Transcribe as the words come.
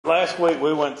Last week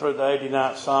we went through the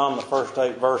 89th Psalm, the first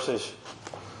 8 verses.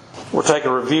 We'll take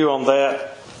a review on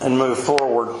that and move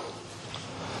forward.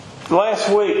 Last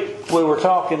week we were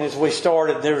talking as we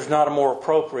started, there's not a more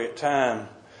appropriate time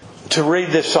to read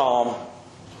this psalm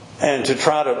and to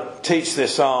try to teach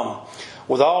this psalm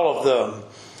with all of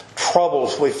the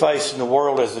troubles we face in the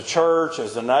world as a church,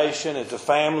 as a nation, as a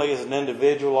family, as an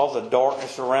individual, all the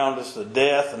darkness around us, the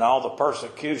death and all the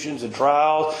persecutions and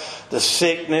trials, the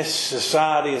sickness.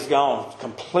 Society has gone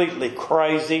completely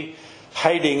crazy,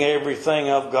 hating everything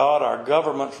of God. Our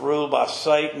government's ruled by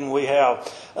Satan. We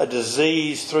have a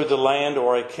disease through the land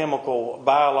or a chemical,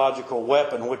 biological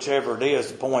weapon, whichever it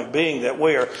is, the point being that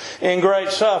we are in great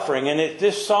suffering. And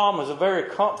this psalm is a very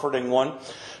comforting one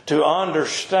to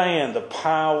understand the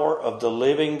power of the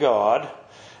living God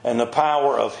and the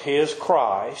power of His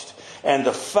Christ and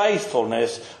the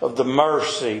faithfulness of the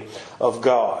mercy of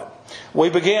God.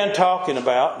 We began talking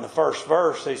about, in the first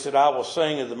verse, he said, I will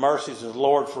sing of the mercies of the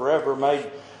Lord forever, made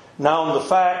known the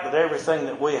fact that everything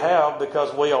that we have,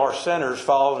 because we are sinners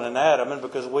fallen in Adam, and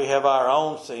because we have our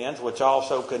own sins, which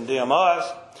also condemn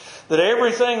us, that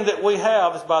everything that we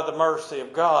have is by the mercy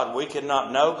of God. We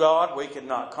cannot know God. We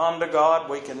cannot come to God.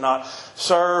 We cannot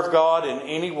serve God in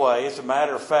any way. As a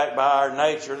matter of fact, by our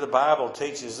nature, the Bible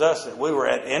teaches us that we were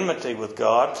at enmity with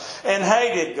God and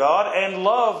hated God and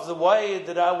loved the way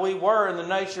that we were in the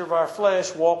nature of our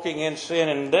flesh, walking in sin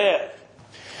and death.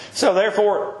 So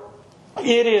therefore,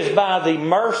 it is by the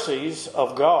mercies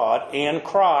of God in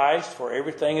Christ, for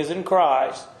everything is in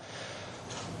Christ,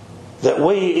 that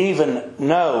we even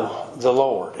know the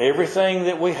Lord. Everything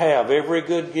that we have, every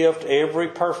good gift, every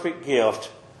perfect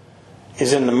gift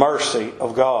is in the mercy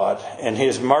of God. And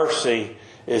His mercy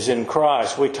is in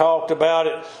Christ. We talked about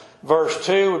it. Verse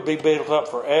 2 would be built up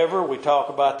forever. We talk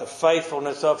about the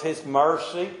faithfulness of His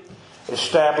mercy,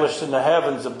 established in the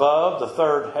heavens above, the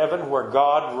third heaven where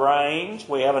God reigns.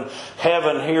 We have a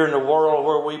heaven here in the world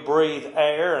where we breathe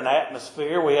air and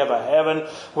atmosphere. We have a heaven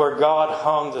where God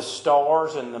hung the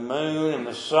stars and the moon and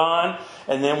the sun.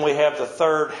 And then we have the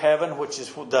third heaven, which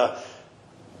is the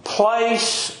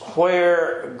place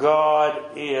where God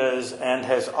is and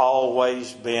has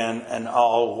always been and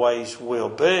always will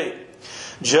be.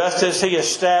 Just as He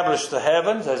established the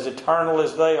heavens as eternal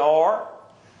as they are,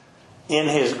 in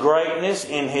His greatness,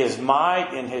 in His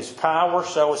might, in His power,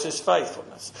 so is His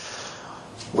faithfulness.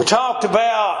 We talked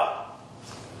about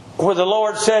where the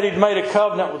Lord said He'd made a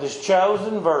covenant with His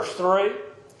chosen, verse 3.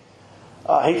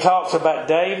 He talks about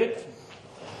David.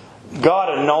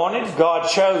 God anointed, God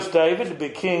chose David to be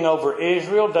king over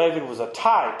Israel. David was a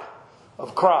type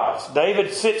of Christ.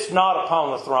 David sits not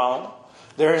upon the throne.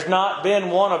 There has not been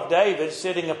one of David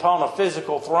sitting upon a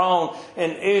physical throne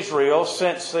in Israel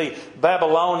since the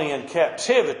Babylonian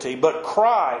captivity, but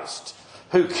Christ,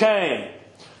 who came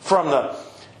from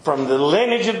the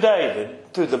lineage of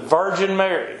David through the Virgin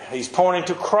Mary. He's pointing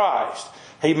to Christ.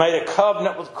 He made a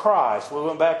covenant with Christ. We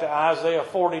went back to Isaiah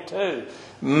 42.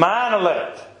 Mine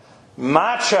elect,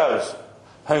 my chosen,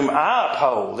 whom I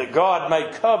uphold, that God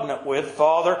made covenant with,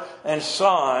 Father and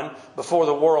Son, before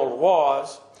the world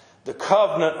was. The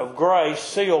covenant of grace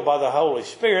sealed by the Holy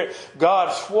Spirit.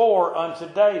 God swore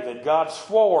unto David. God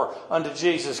swore unto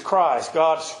Jesus Christ.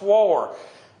 God swore.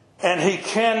 And He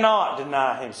cannot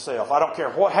deny Himself. I don't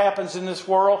care what happens in this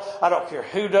world. I don't care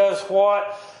who does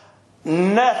what.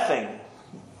 Nothing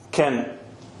can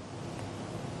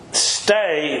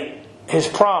stay His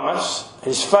promise,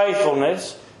 His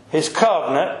faithfulness, His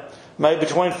covenant made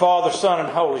between Father, Son, and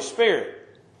Holy Spirit.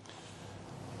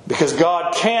 Because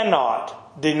God cannot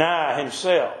deny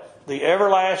Himself. The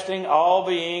everlasting,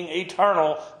 all-being,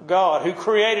 eternal God who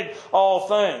created all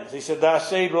things. He said, Thy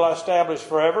seed will I establish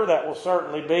forever. That will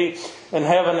certainly be in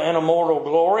heaven in immortal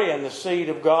glory. And the seed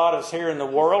of God is here in the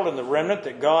world, and the remnant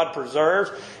that God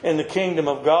preserves in the kingdom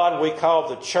of God we call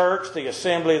the church, the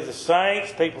assembly of the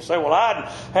saints. People say, well,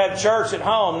 I have church at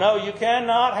home. No, you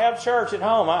cannot have church at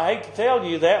home. I hate to tell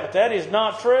you that, but that is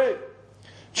not true.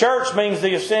 Church means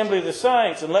the assembly of the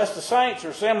saints. Unless the saints are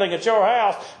assembling at your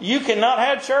house, you cannot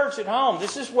have church at home.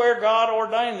 This is where God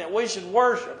ordained that we should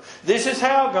worship. This is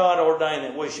how God ordained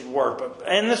that we should worship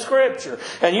in the Scripture.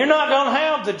 And you're not going to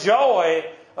have the joy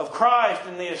of Christ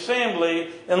in the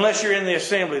assembly unless you're in the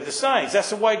assembly of the saints.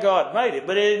 That's the way God made it.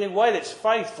 But in a way that's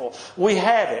faithful, we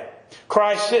have it.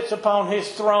 Christ sits upon His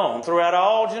throne throughout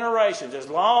all generations. As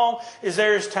long as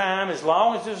there is time, as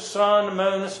long as there's the sun, the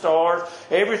moon, the stars,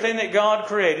 everything that God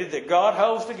created, that God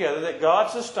holds together, that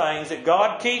God sustains, that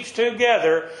God keeps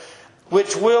together,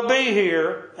 which will be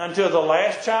here until the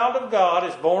last child of God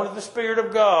is born of the Spirit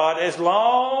of God. As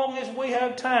long as we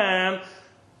have time,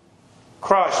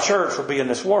 Christ's church will be in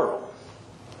this world.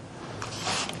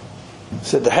 It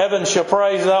said, the heavens shall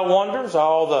praise thy wonders,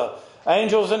 all the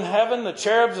angels in heaven, the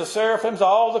cherubs, the seraphims,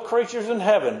 all the creatures in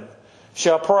heaven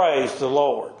shall praise the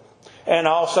Lord. And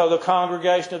also the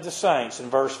congregation of the saints,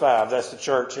 in verse 5, that's the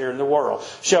church here in the world,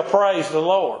 shall praise the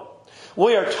Lord.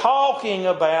 We are talking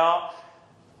about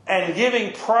and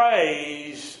giving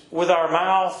praise with our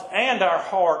mouth and our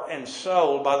heart and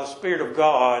soul by the Spirit of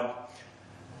God,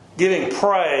 giving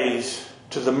praise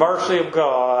to the mercy of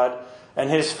God and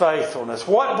His faithfulness.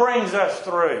 What brings us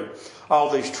through all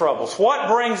these troubles? What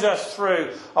brings us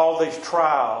through all these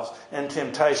trials and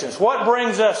temptations? What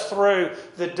brings us through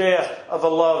the death of a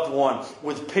loved one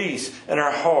with peace in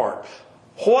our heart?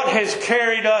 What has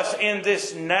carried us in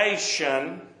this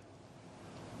nation,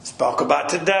 spoke about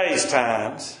today's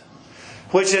times,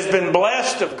 which has been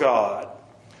blessed of God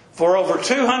for over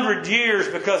 200 years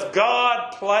because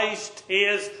God placed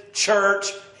His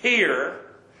church here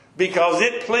because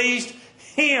it pleased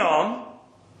Him.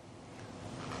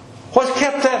 What's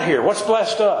kept that here? What's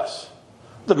blessed us?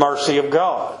 The mercy of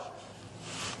God.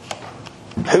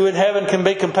 Who in heaven can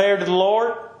be compared to the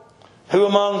Lord? Who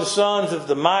among the sons of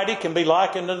the mighty can be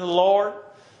likened to the Lord?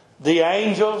 The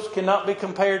angels cannot be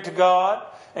compared to God,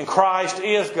 and Christ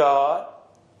is God.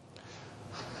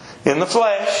 In the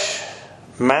flesh,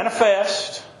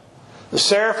 manifest, the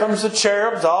seraphims, the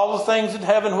cherubs, all the things in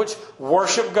heaven which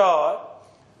worship God.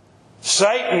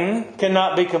 Satan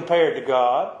cannot be compared to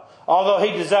God. Although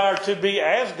he desired to be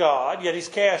as God, yet he's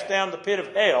cast down the pit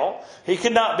of hell. He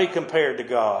cannot be compared to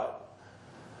God.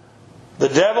 The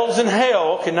devils in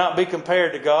hell cannot be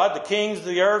compared to God. The kings of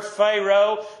the earth,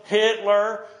 Pharaoh,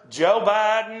 Hitler, Joe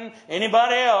Biden,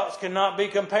 anybody else cannot be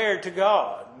compared to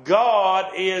God.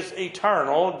 God is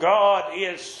eternal. God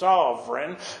is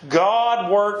sovereign.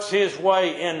 God works His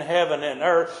way in heaven and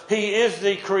earth. He is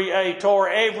the Creator.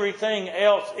 Everything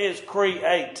else is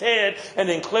created, and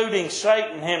including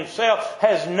Satan himself,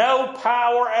 has no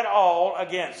power at all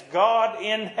against God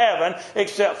in heaven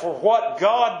except for what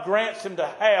God grants him to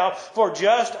have for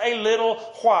just a little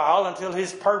while until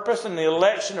His purpose and the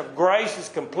election of grace is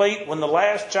complete when the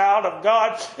last child of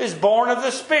God is born of the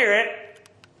Spirit.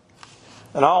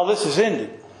 And all this is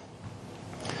ended.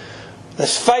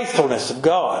 This faithfulness of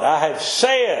God. I have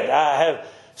said,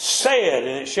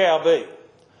 and it shall be.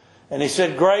 And He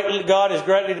said, God is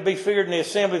greatly to be feared in the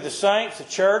assembly of the saints, the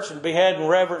church, and to be had in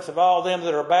reverence of all them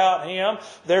that are about Him.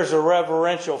 There's a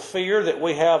reverential fear that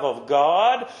we have of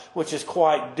God, which is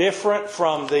quite different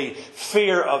from the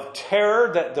fear of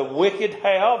terror that the wicked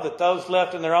have, that those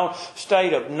left in their own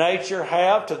state of nature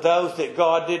have, to those that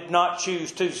God did not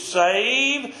choose to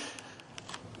save.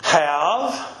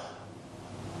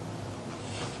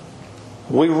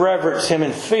 We reverence Him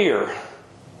in fear.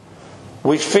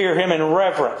 We fear Him in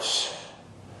reverence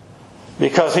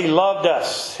because He loved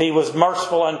us. He was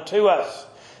merciful unto us.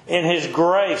 In His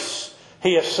grace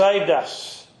He has saved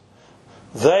us.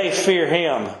 They fear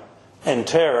Him in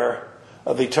terror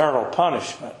of eternal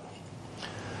punishment.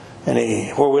 And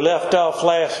where we left off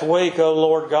last week, O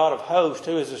Lord God of hosts,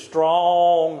 who is a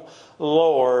strong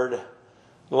Lord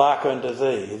like unto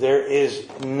Thee. There is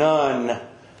none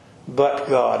but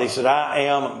God. He said, I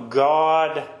am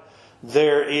God.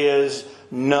 There is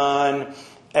none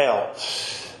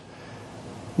else.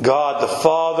 God the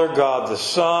Father, God the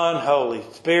Son, Holy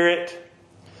Spirit.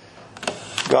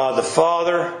 God the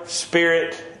Father,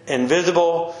 Spirit,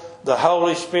 invisible. The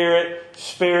Holy Spirit,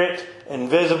 Spirit,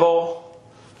 invisible.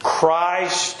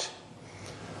 Christ,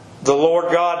 the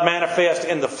Lord God manifest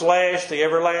in the flesh, the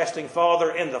everlasting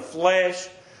Father in the flesh.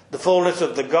 The fullness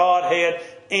of the Godhead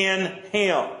in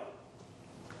Him.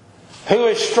 Who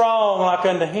is strong like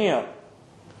unto Him?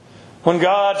 When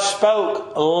God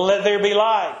spoke, let there be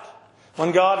light.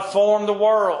 When God formed the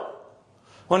world.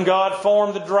 When God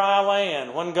formed the dry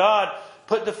land. When God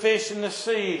put the fish in the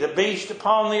sea, the beast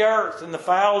upon the earth, and the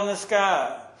fowl in the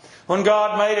sky. When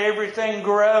God made everything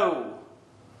grow.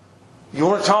 You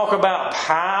want to talk about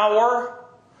power?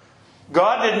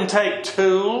 God didn't take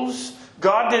tools.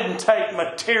 God didn't take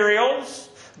materials.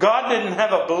 God didn't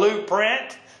have a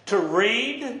blueprint to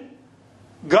read.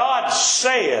 God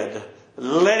said,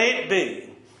 let it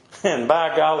be. And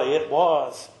by golly, it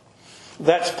was.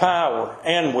 That's power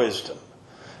and wisdom.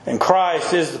 And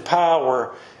Christ is the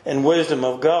power and wisdom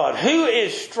of God. Who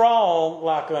is strong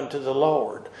like unto the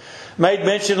Lord? Made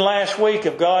mention last week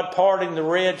of God parting the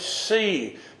Red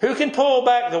Sea. Who can pull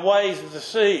back the waves of the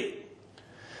sea?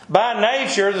 By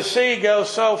nature, the sea goes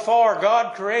so far.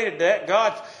 God created that.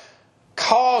 God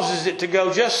causes it to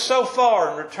go just so far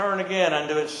and return again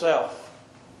unto itself.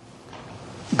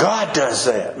 God does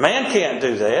that. Man can't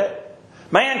do that.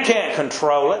 Man can't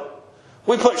control it.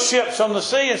 We put ships on the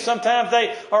sea and sometimes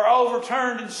they are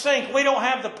overturned and sink. We don't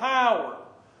have the power.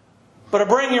 But I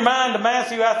bring your mind to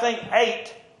Matthew, I think,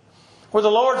 8, where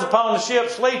the Lord's upon the ship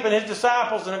sleeping, His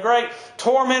disciples in a great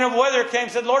torment of weather came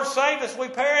and said, Lord, save us, we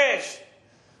perish.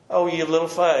 Oh, ye of little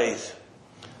faith.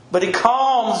 But He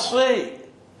calmed the sea.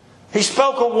 He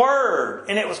spoke a word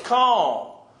and it was calm.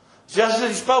 Just as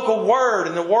He spoke a word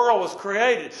and the world was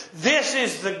created. This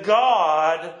is the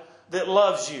God that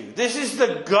loves you. This is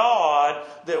the God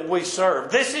that we serve.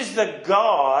 This is the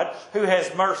God who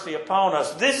has mercy upon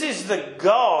us. This is the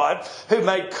God who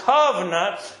made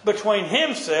covenant between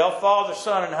Himself, Father,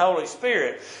 Son, and Holy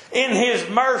Spirit. In His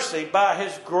mercy, by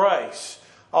His grace,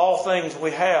 all things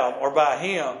we have are by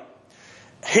Him.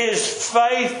 His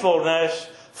faithfulness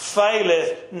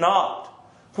faileth not.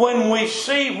 When we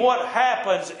see what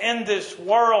happens in this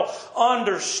world,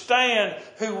 understand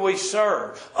who we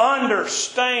serve.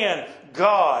 Understand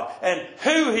God and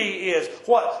who He is,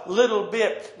 what little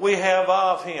bit we have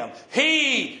of Him.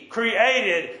 He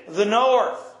created the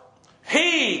north.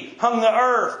 He hung the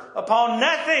earth upon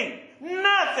nothing.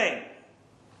 Nothing.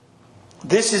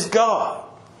 This is God.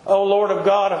 O Lord of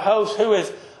God of hosts, who is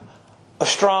a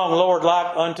strong Lord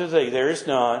like unto Thee? There is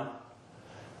none.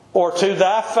 Or to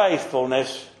Thy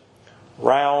faithfulness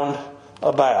round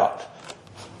about.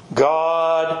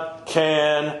 God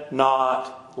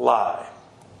cannot lie.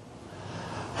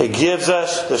 He gives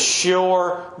us the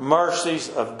sure mercies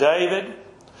of David.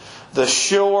 The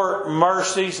sure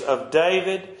mercies of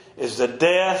David is the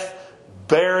death,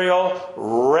 burial,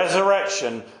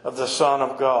 resurrection of the Son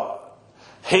of God.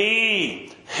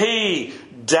 He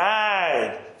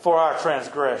died for our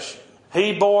transgression.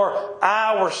 He bore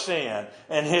our sin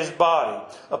in His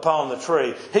body upon the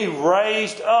tree. He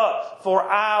raised up for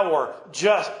our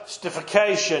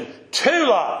justification to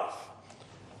life.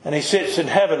 And He sits in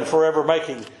heaven forever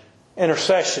making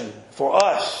intercession for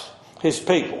us, His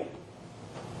people.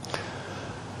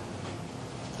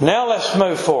 Now let's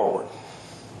move forward.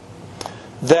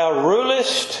 Thou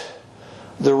rulest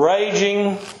the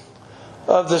raging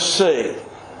of the sea,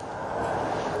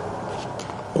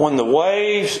 when the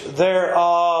waves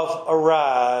thereof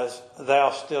arise,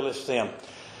 Thou stillest them.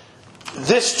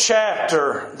 This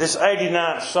chapter, this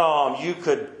 89th Psalm, you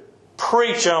could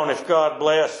preach on, if God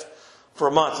bless, for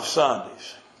a month of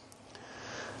Sundays.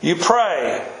 You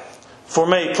pray for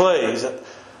me, please.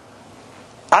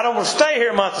 I don't want to stay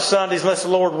here a month of Sundays unless the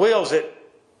Lord wills it,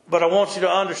 but I want you to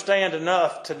understand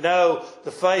enough to know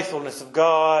the faithfulness of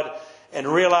God and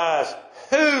realize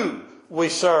who we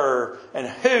serve and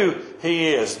who He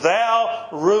is. Thou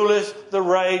rulest the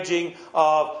raging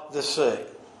of the sea.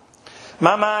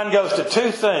 My mind goes to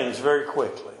two things very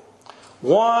quickly.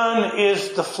 One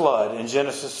is the flood in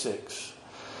Genesis 6.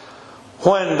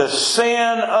 When the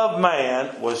sin of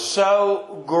man was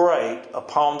so great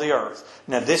upon the earth.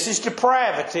 Now this is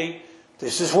depravity.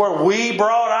 This is where we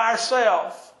brought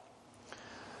ourselves.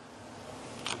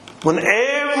 When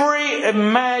every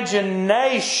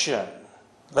imagination,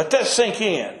 let that sink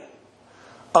in,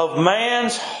 of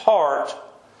man's heart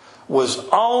was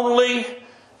only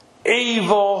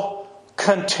evil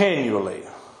continually.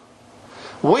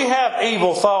 We have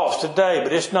evil thoughts today,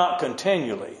 but it's not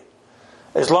continually.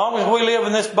 As long as we live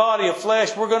in this body of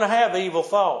flesh, we're going to have evil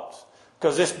thoughts.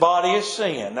 Because this body is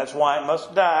sin. That's why it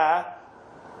must die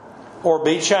or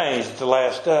be changed at the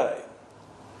last day.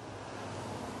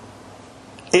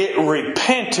 It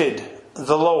repented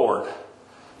the Lord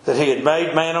that He had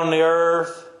made man on the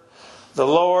earth. The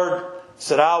Lord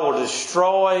said, I will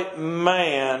destroy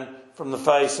man from the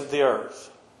face of the earth.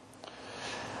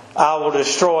 I will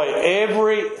destroy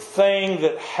everything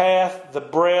that hath the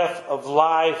breath of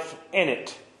life in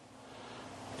it.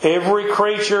 Every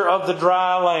creature of the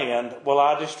dry land will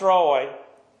I destroy.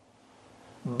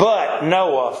 But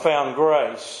Noah found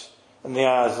grace in the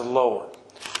eyes of the Lord.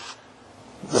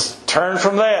 Let's turn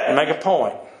from that and make a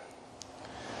point.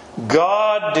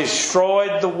 God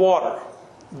destroyed the water,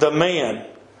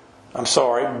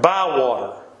 by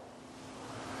water.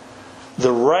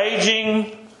 The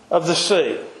raging of the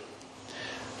sea.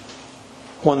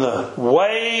 When the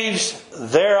waves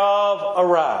thereof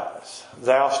arise,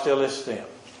 Thou stillest them.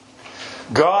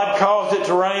 God caused it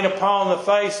to rain upon the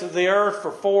face of the earth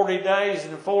for 40 days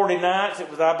and 40 nights. It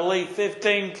was, I believe,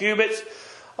 15 cubits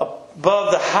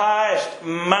above the highest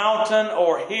mountain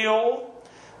or hill.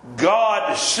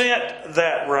 God sent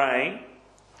that rain.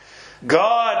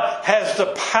 God has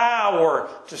the power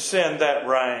to send that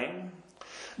rain.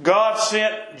 God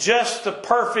sent just the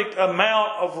perfect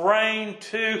amount of rain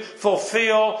to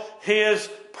fulfill His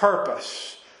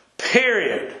purpose.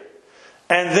 Period.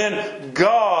 And then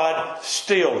God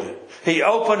stilled it. He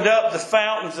opened up the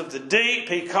fountains of the deep.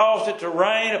 He caused it to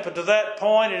rain. Up until that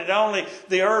point,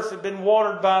 the earth had been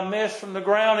watered by mist from the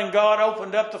ground, and God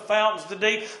opened up the fountains of the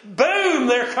deep. Boom!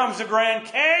 There comes the Grand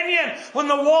Canyon when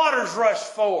the waters rushed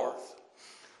forth.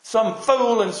 Some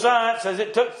fool in science says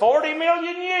it took 40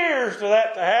 million years for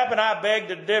that to happen. I beg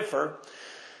to differ.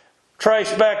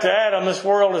 Trace back to Adam, this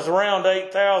world is around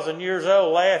 8,000 years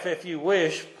old. Laugh if you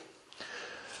wish.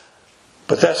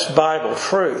 But that's Bible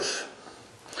truth.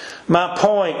 My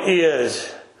point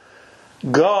is,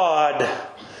 God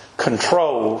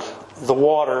controlled the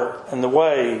water and the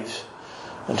waves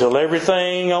until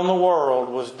everything on the world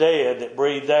was dead that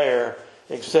breathed air,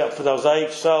 except for those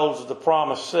 8 souls of the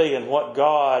promised sea and what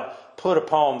God put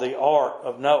upon the ark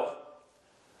of Noah.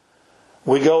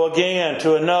 We go again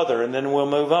to another, and then we'll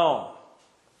move on.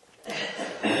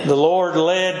 The Lord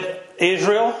led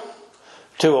Israel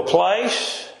to a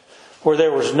place where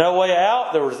there was no way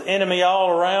out. There was enemy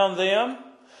all around them.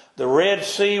 The Red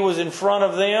Sea was in front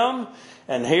of them.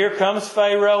 And here comes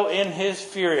Pharaoh in his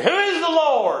fury. Who is the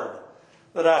Lord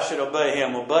that I should obey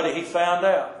him? Well, buddy, he found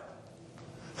out.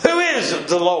 Who is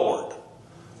the Lord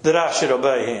that I should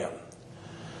obey him?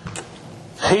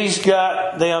 He's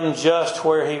got them just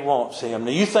where he wants him.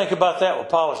 Now you think about that with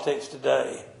politics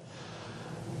today.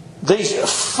 These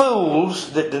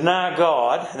fools that deny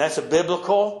God, and that's a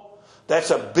biblical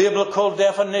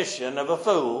definition of a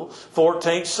fool.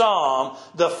 14th Psalm.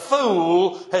 The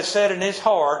fool has said in his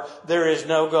heart, there is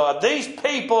no God. These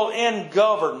people in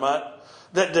government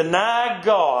that deny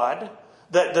God,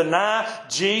 that deny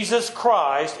Jesus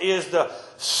Christ is the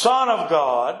Son of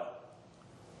God,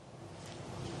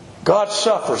 God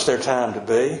suffers their time to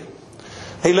be.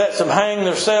 He lets them hang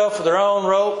themselves for their own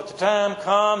rope. But the time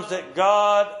comes that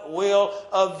God will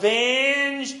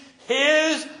avenge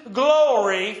His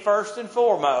glory, first and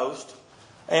foremost,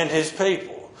 and His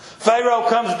people. Pharaoh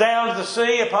comes down to the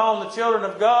sea upon the children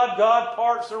of God. God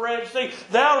parts the Red Sea.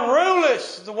 Thou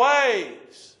rulest the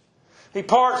waves. He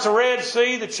parts the Red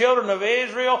Sea. The children of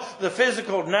Israel, the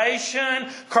physical nation,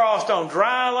 crossed on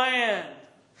dry land.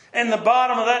 In the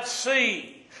bottom of that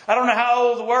sea. I don't know how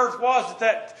old the word was at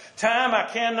that time. I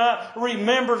cannot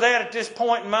remember that at this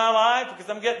point in my life because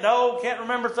I'm getting old. Can't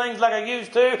remember things like I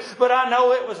used to. But I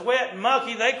know it was wet and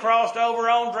mucky. They crossed over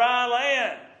on dry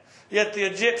land. Yet the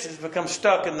Egyptians become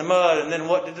stuck in the mud. And then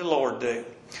what did the Lord do?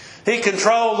 He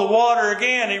controlled the water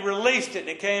again. He released it and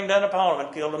it came down upon them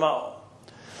and killed them all.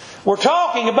 We're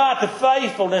talking about the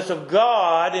faithfulness of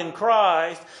God in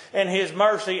Christ and His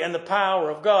mercy and the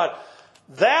power of God.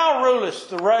 Thou rulest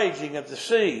the raging of the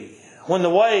sea. When the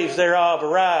waves thereof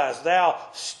arise, thou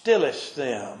stillest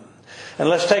them. And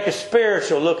let's take a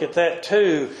spiritual look at that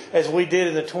too, as we did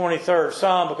in the 23rd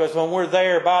Psalm, because when we're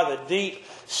there by the deep,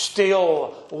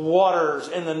 still waters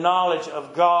in the knowledge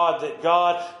of God, that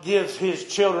God gives His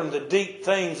children the deep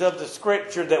things of the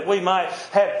Scripture, that we might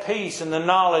have peace in the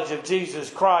knowledge of Jesus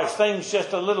Christ. Things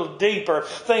just a little deeper,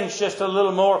 things just a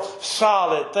little more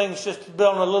solid, things just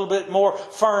built on a little bit more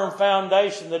firm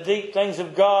foundation. The deep things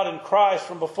of God in Christ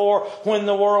from before when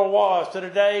the world was, to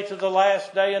today, to the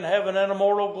last day in heaven and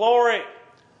immortal glory.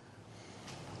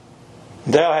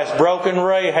 Thou hast broken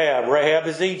Rahab. Rahab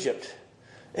is Egypt.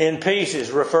 In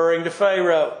pieces, referring to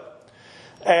Pharaoh,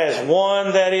 as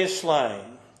one that is slain.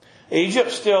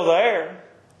 Egypt's still there,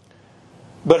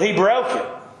 but he broke it.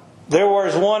 There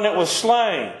was one that was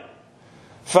slain.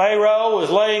 Pharaoh was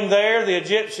laying there, the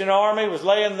Egyptian army was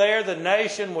laying there, the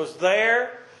nation was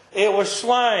there. It was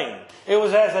slain. It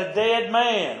was as a dead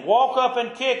man. Walk up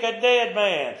and kick a dead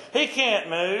man. He can't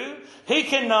move. He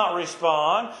cannot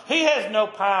respond. He has no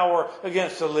power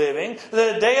against the living.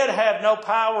 The dead have no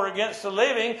power against the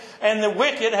living, and the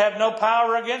wicked have no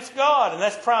power against God. And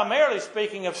that's primarily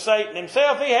speaking of Satan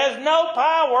himself. He has no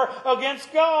power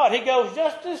against God. He goes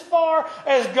just as far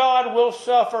as God will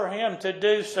suffer him to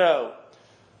do so.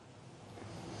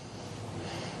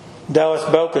 Thou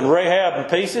hast broken Rahab in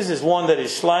pieces as one that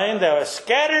is slain. Thou hast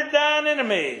scattered thine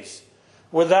enemies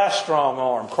with thy strong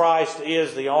arm. Christ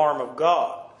is the arm of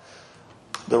God.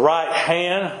 The right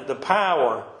hand, the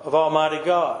power of Almighty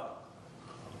God.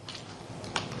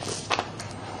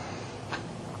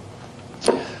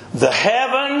 The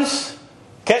heavens,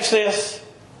 catch this.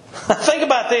 Think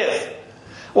about this.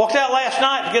 Walked out last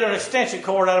night to get an extension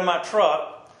cord out of my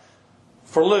truck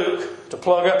for Luke to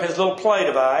plug up his little play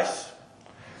device.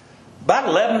 About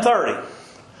 11:30.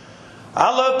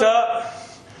 I looked up.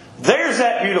 There's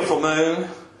that beautiful moon.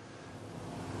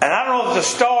 And I don't know if it's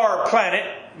a star or planet,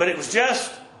 but it was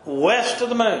just west of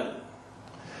the moon.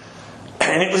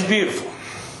 And it was beautiful.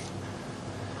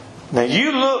 Now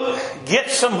you look,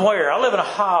 get somewhere. I live in a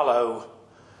hollow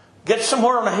Get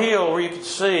somewhere on a hill where you can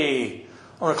see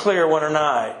on a clear winter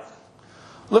night.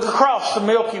 Look across the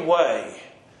Milky Way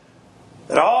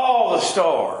at all the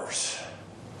stars,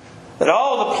 at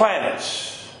all the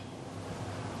planets.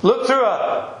 Look through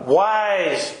a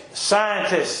wise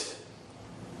scientist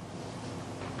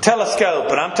telescope,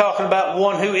 and I'm talking about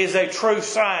one who is a true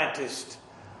scientist,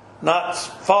 not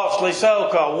falsely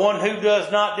so-called, one who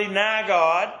does not deny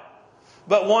God,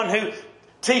 but one who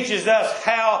teaches us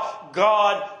how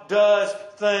God does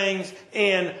things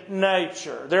in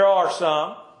nature. There are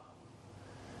some.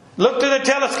 Look through the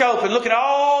telescope and look at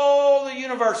all the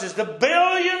universes, the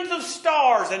billions of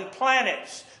stars and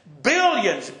planets,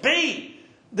 billions,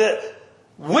 that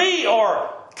we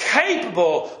are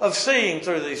capable of seeing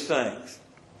through these things.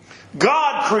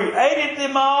 God created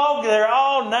them all. They're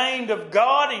all named of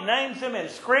God. He names them in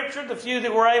Scripture, the few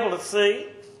that we're able to see.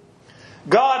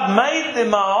 God made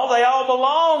them all. They all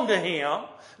belong to Him.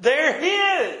 They're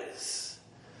His.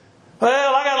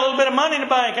 Well, I got a little bit of money in the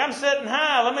bank. I'm sitting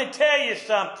high. Let me tell you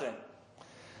something.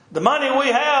 The money we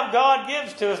have, God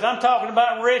gives to us. And I'm talking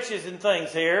about riches and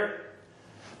things here.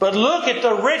 But look at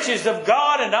the riches of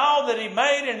God and all that He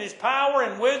made in His power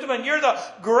and wisdom. And you're the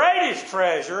greatest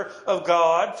treasure of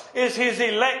God is His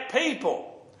elect people.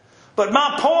 But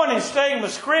my point in staying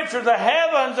with Scripture, the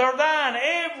heavens are thine.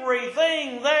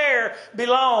 Everything there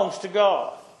belongs to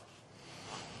God.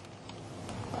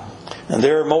 And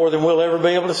there are more than we'll ever be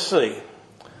able to see.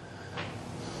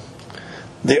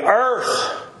 The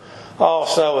earth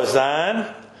also is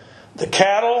thine. The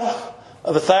cattle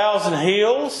of 1,000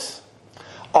 hills.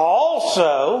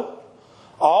 Also,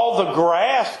 all the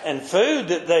grass and food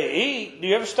that they eat. Do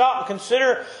you ever stop and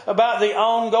consider about the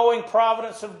ongoing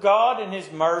providence of God and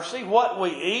His mercy? What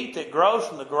we eat that grows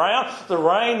from the ground. The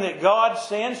rain that God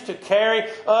sends to carry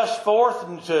us forth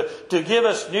and to give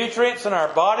us nutrients in our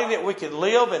body that we can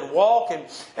live and walk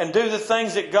and do the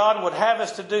things that God would have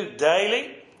us to do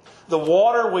daily. The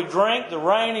water we drink, the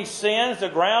rain He sends, the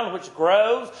ground which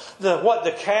grows, what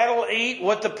the cattle eat,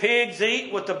 what the pigs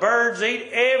eat, what the birds eat,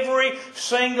 every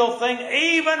single thing,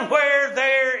 even where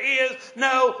there is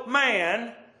no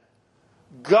man,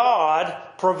 God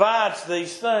provides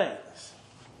these things.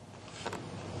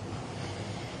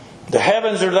 The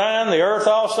heavens are thine, the earth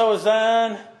also is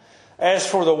thine. As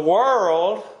for the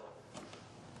world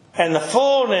and the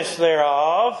fullness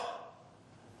thereof,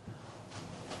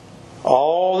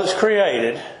 all that's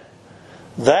created,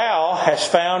 Thou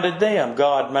hast founded them.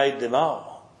 God made them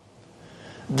all.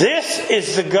 This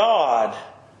is the God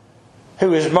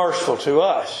who is merciful to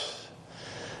us.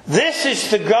 This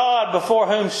is the God before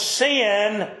whom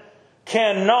sin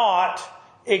cannot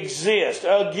exist.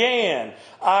 Again,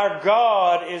 our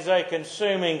God is a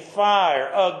consuming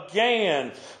fire.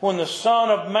 Again, when the Son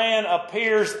of Man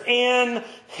appears in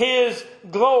His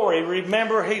glory,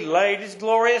 remember He laid His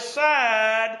glory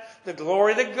aside, the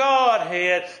glory that God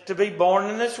had, to be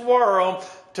born in this world,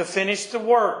 to finish the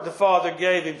work the Father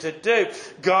gave Him to do.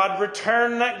 God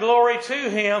returned that glory to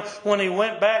Him when He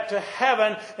went back to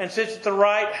heaven and sits at the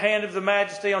right hand of the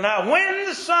Majesty on high. When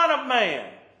the Son of Man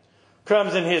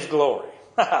comes in His glory,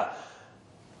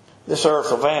 this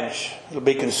earth will vanish. It'll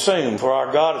be consumed, for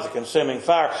our God is a consuming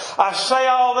fire. I say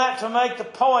all that to make the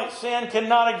point, sin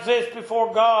cannot exist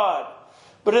before God.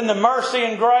 But in the mercy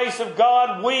and grace of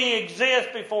God, we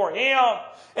exist before Him.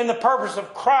 In the purpose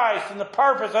of Christ, in the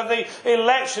purpose of the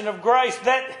election of grace,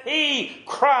 that He,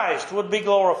 Christ, would be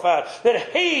glorified. That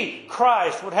He,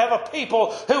 Christ, would have a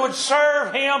people who would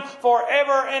serve Him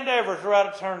forever and ever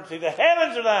throughout eternity. The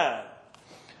heavens are thine.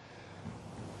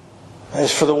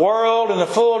 As for the world and the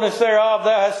fullness thereof,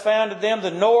 Thou hast founded them,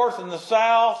 the north and the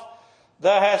south,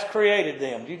 Thou hast created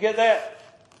them. Do you get that?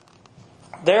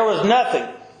 There was nothing,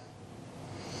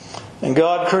 and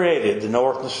God created the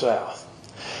north and the south.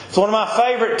 So one of my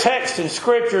favorite texts in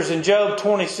Scriptures in Job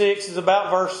 26 is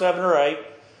about verse 7 or 8.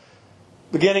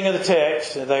 Beginning of the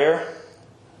text there.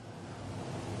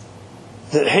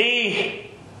 That He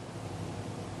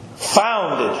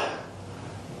founded,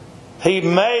 He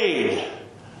made,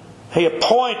 He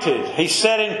appointed, He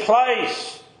set in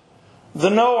place the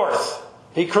north.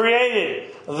 He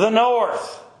created the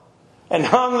north and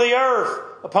hung the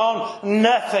earth upon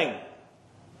nothing.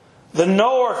 The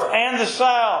north and the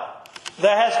south,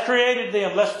 that has created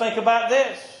them. Let's think about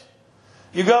this.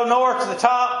 You go north to the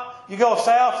top, you go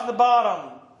south to the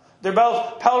bottom. They're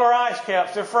both polar ice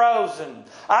caps. They're frozen.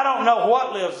 I don't know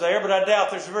what lives there, but I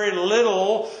doubt there's very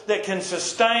little that can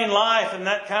sustain life in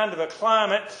that kind of a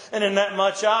climate and in that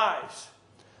much ice.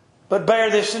 But bear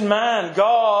this in mind.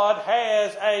 God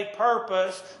has a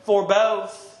purpose for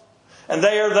both. And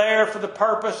they are there for the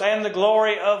purpose and the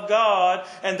glory of God.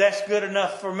 And that's good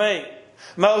enough for me.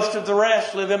 Most of the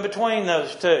rest live in between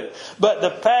those two. But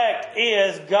the fact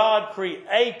is, God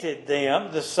created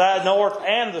them, the north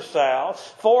and the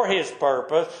south, for His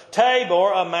purpose.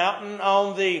 Tabor, a mountain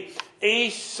on the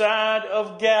east side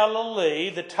of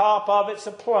Galilee. The top of it's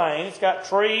a plain. It's got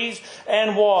trees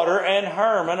and water. And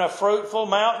Hermon, a fruitful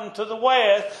mountain to the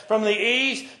west. From the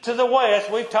east to the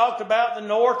west, we've talked about the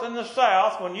north and the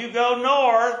south. When you go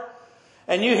north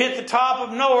and you hit the top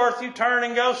of north, you turn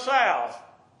and go south.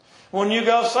 When you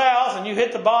go south and you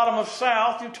hit the bottom of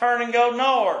south, you turn and go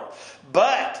north.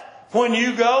 But when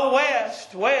you go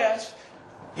west,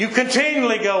 you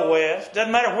continually go west.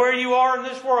 Doesn't matter where you are in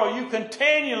this world. You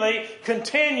continually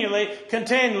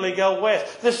go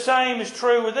west. The same is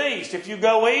true with east. If you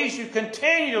go east, you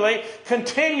continually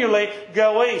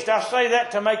go east. I say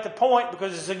that to make the point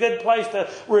because it's a good place to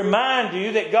remind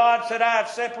you that God said, I have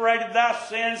separated thy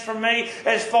sins from me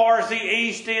as far as the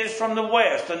east is from the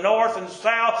west. The north and the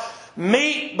south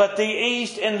meet, but the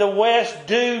east and the west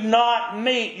do not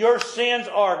meet. Your sins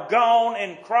are gone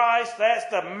in Christ. That's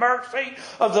the mercy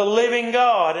of the living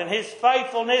God. And His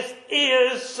faithfulness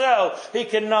is so. He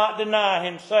cannot deny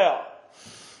Himself.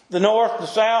 The north and the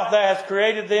south, Thou hast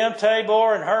created them.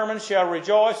 Tabor and Hermon shall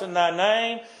rejoice in Thy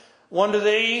name. One to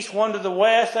the east, one to the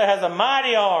west. That has a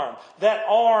mighty arm. That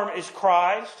arm is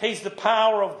Christ. He's the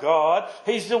power of God.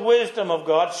 He's the wisdom of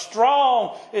God.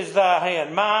 Strong is Thy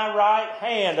hand. My right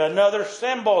hand. Another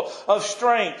symbol of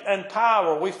strength and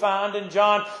power we find in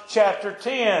John chapter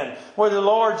 10, where the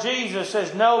Lord Jesus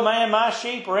says, No man, my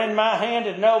sheep are in my hand,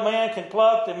 and no man can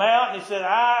pluck them out. And He said,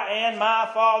 I and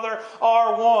my Father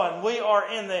are one. We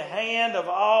are in the hand of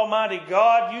Almighty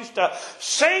God. Used to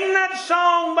sing that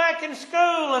song back in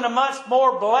school in a much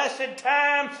more blessed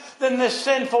time than this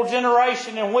sinful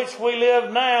generation in which we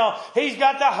live now. He's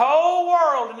got the whole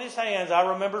world in His hands. I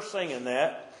remember singing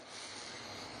that.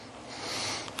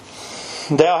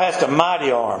 Thou hast a mighty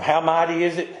arm. How mighty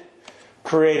is it?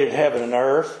 Created heaven and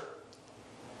earth.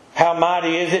 How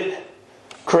mighty is it?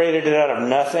 Created it out of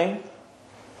nothing.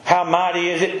 How mighty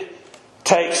is it?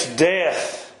 Takes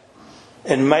death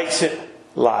and makes it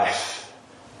life.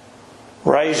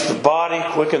 Raised the body,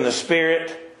 quickened the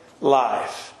spirit.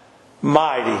 Life.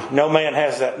 Mighty. No man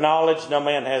has that knowledge. No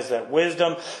man has that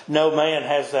wisdom. No man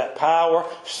has that power.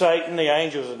 Satan, the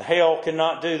angels in hell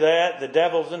cannot do that. The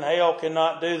devils in hell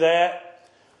cannot do that.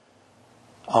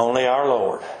 Only our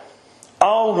Lord.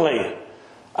 Only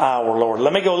our Lord.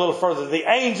 Let me go a little further. The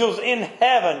angels in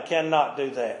heaven cannot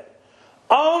do that.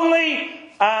 Only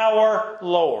our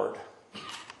Lord.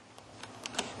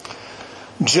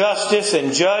 Justice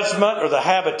and judgment are the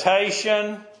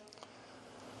habitation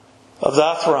of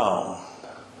Thy throne.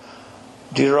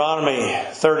 Deuteronomy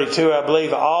 32, I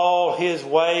believe, all His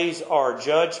ways are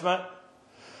judgment.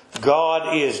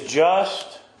 God is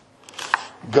just.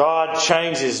 God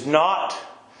changes not.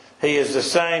 He is the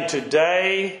same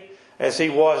today as He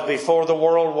was before the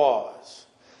world was.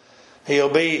 He'll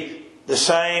be the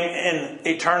same in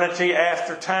eternity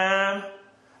after time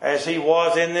as He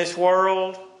was in this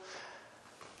world,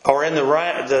 or in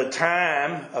the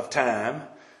time of time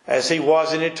as He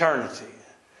was in eternity.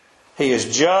 He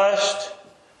is just.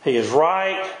 He is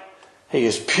right. He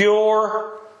is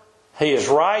pure. He is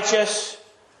righteous.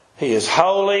 He is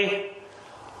holy.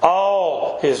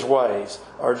 All His ways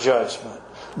are judgment.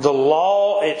 The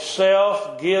law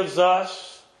itself gives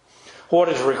us what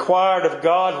is required of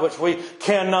God, which we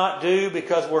cannot do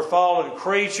because we're fallen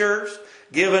creatures,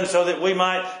 given so that we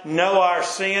might know our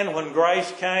sin when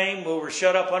grace came. We were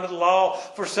shut up under the law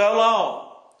for so long.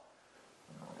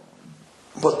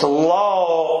 But the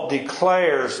law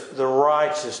declares the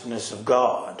righteousness of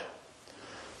God.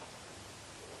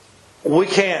 We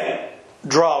can't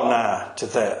draw nigh to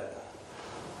that.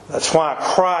 That's why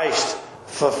Christ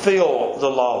fulfilled the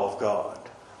law of God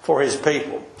for His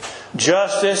people.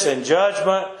 Justice and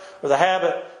judgment are the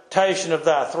habitation of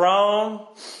Thy throne.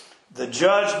 The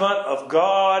judgment of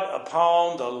God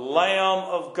upon the Lamb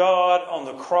of God on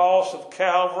the cross of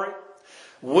Calvary.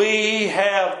 We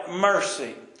have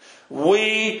mercy.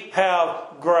 We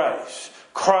have grace.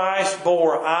 Christ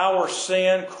bore our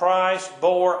sin. Christ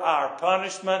bore our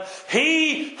punishment.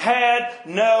 He had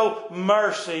no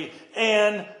mercy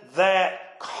in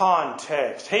that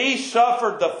context. He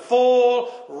suffered the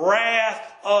full wrath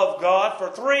of God for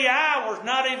 3 hours,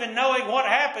 not even knowing what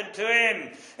happened to Him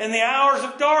in the hours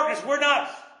of darkness. We're not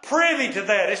privy to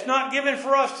that. It's not given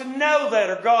for us to know that,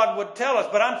 or God would tell us.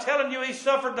 But I'm telling you, He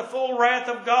suffered the full wrath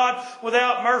of God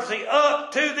without mercy,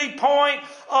 up to the point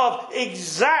of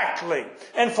exactly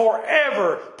and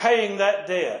forever paying that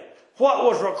debt. What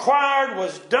was required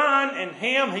was done in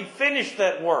Him. He finished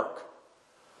that work.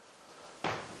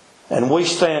 And we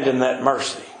stand in that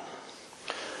mercy.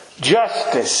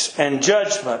 Justice and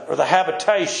judgment are the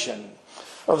habitation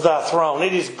of thy throne.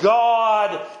 It is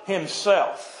God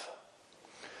Himself.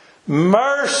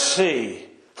 Mercy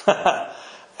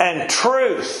and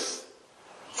truth.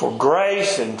 For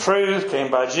grace and truth came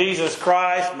by Jesus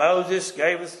Christ. Moses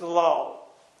gave us the law.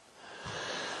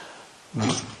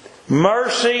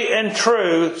 Mercy and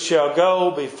truth shall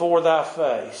go before thy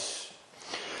face.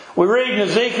 We read in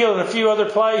Ezekiel and a few other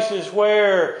places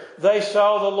where they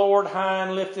saw the Lord high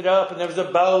and lifted up, and there was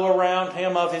a bow around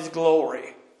Him of His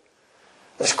glory.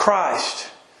 That's Christ.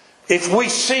 If we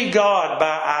see God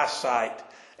by eyesight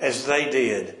as they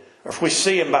did, or if we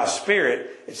see Him by spirit,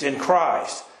 it's in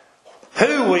Christ.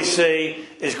 Who we see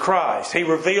is Christ. He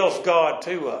reveals God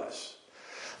to us.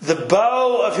 The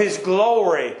bow of His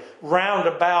glory round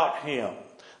about Him.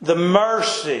 The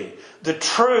mercy, the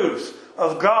truth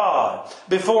of God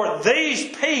before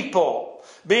these people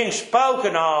being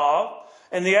spoken of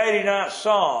in the 89th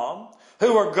Psalm,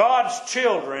 who are God's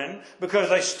children because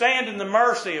they stand in the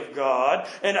mercy of God,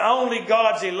 and only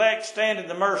God's elect stand in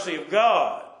the mercy of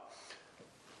God.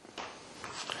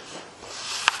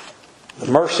 The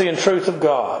mercy and truth of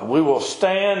God. We will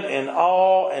stand in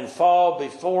awe and fall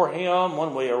before Him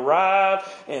when we arrive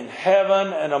in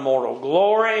heaven and immortal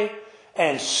glory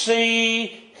and see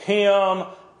Him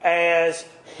as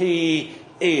He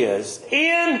is.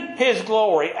 In His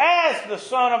glory, as the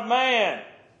Son of Man.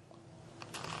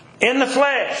 In the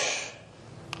flesh.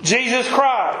 Jesus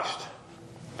Christ.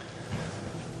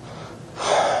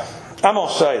 I'm going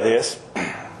to say this.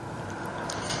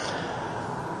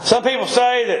 Some people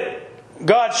say that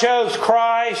God chose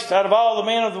Christ out of all the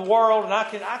men of the world, and I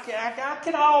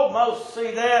can almost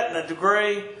see that in a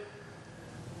degree.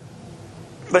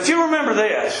 But you remember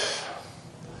this.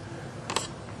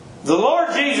 The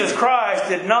Lord Jesus Christ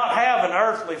did not have an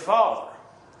earthly father.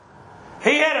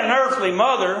 He had an earthly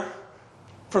mother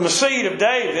from the seed of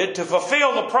David to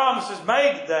fulfill the promises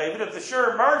made to David of the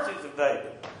sure mercies of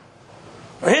David.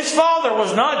 His father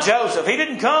was not Joseph. He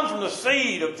didn't come from the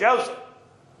seed of Joseph.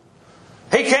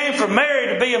 He came from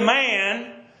Mary to be a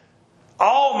man,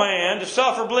 all man, to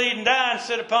suffer, bleed, and die and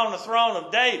sit upon the throne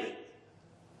of David.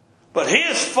 But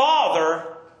his father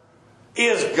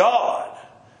is God.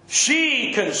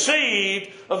 She conceived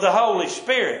of the Holy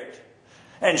Spirit.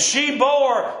 And she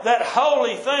bore that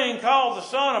holy thing called the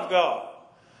Son of God.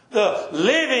 The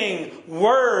living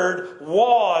Word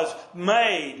was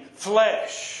made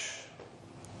flesh.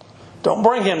 Don't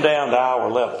bring Him down to our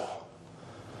level.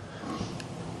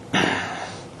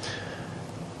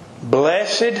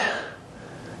 Blessed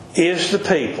is the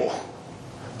people.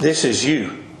 This is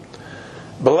you.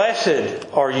 Blessed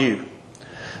are you.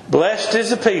 Blessed is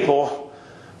the people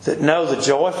that know the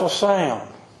joyful sound.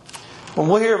 When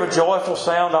we hear of a joyful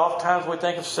sound, oftentimes we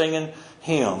think of singing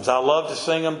hymns. I love to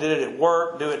sing them. Did it at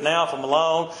work. Do it now if I'm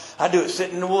alone. I do it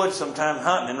sitting in the woods sometimes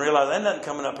hunting and realize there's nothing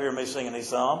coming up here and me singing these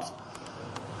psalms.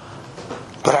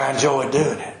 But I enjoy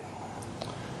doing it.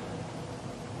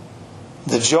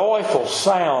 The joyful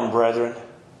sound, brethren.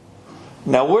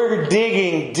 Now we're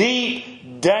digging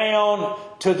deep down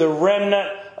to the remnant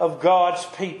of God's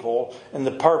people and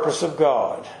the purpose of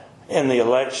God in the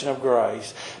election of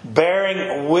grace,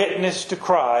 bearing witness to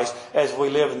Christ as we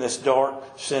live in this dark,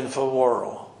 sinful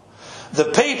world. The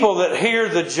people that hear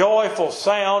the joyful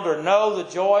sound or know the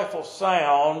joyful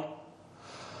sound,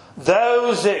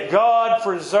 those that God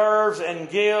preserves and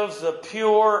gives the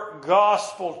pure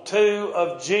gospel to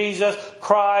of Jesus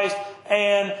Christ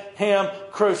and Him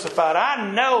crucified.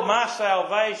 I know my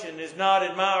salvation is not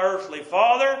in my earthly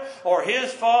father or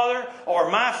his father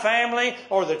or my family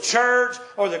or the church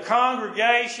or the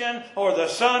congregation or the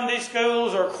Sunday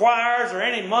schools or choirs or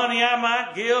any money I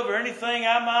might give or anything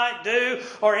I might do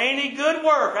or any good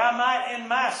work I might in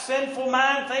my sinful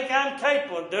mind think I'm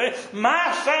capable of doing.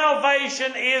 My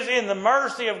salvation is in the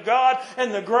mercy of God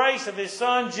and the grace of His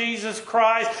Son Jesus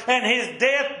Christ and His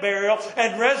death, burial,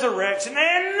 and resurrection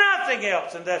and nothing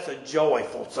else. And that's a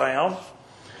joyful sound.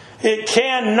 It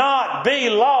cannot be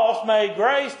lost. May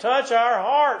grace touch our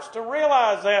hearts to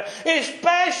realize that.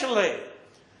 Especially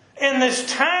in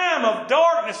this time of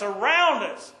darkness around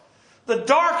us. The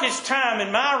darkest time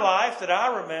in my life that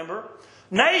I remember.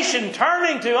 Nation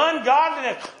turning to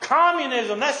ungodliness.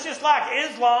 Communism. That's just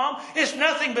like Islam. It's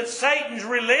nothing but Satan's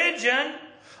religion.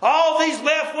 All these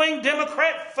left-wing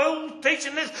Democrat fools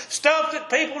teaching this stuff that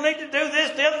people need to do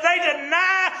this, the other. They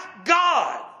deny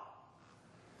God.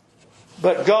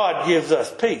 But God gives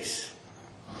us peace.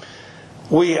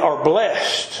 We are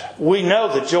blessed. We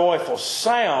know the joyful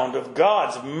sound of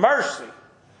God's mercy.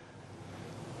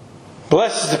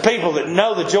 Blessed is the people that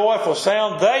know the joyful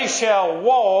sound. They shall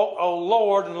walk, O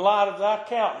Lord, in the light of thy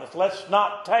countenance. Let's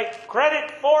not take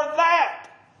credit for that.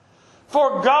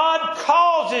 For God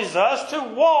causes us to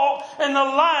walk in the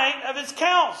light of His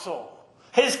counsel,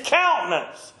 His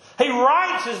countenance. He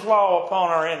writes His law upon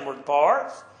our inward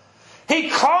parts. He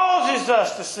causes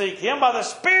us to seek Him by the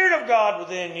Spirit of God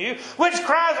within you, which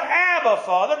cries, Abba,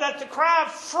 Father. That's the cry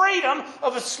of freedom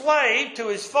of a slave to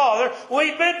his Father.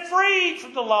 We've been freed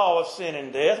from the law of sin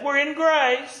and death. We're in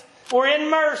grace. We're in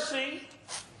mercy.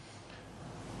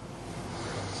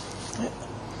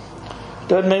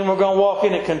 Doesn't mean we're going to walk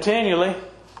in it continually.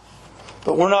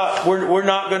 But we're not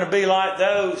going to be like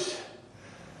those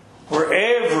where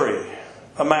every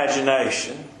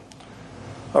imagination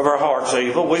of our heart's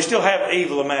evil. We still have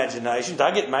evil imaginations.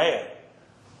 I get mad.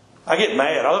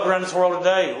 I look around this world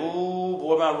today. Ooh,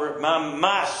 boy,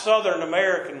 my Southern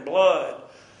American blood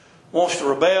wants to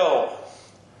rebel.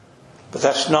 But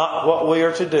that's not what we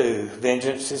are to do.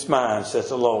 Vengeance is mine, saith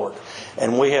the Lord.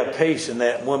 And we have peace in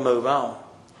that, and we'll move on.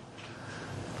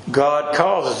 God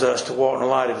causes us to walk in the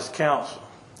light of His counsel.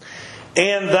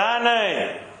 In thy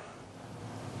name.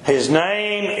 His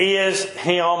name is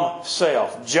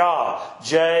Himself. Jah.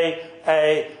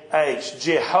 J-A-H.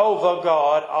 Jehovah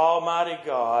God, Almighty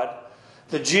God.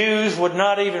 The Jews would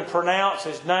not even pronounce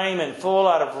His name in full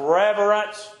out of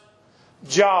reverence.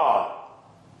 Jah.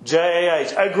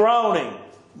 J-A-H. A groaning.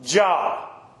 Jah.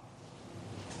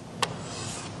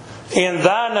 In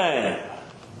thy name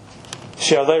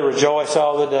shall they rejoice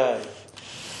all the day.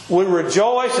 We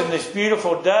rejoice in this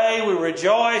beautiful day. We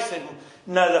rejoice in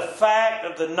the fact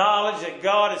of the knowledge that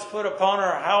God has put upon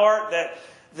our heart that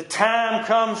the time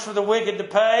comes for the wicked to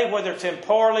pay, whether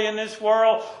temporally in this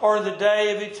world or in the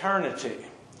day of eternity.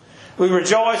 We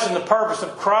rejoice in the purpose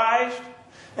of Christ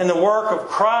and the work of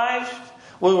Christ.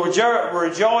 We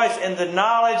rejoice in the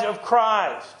knowledge of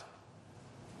Christ.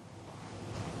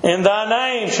 In thy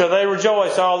name shall they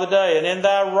rejoice all the day, and in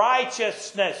thy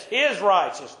righteousness, His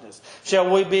righteousness, shall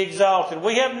we be exalted.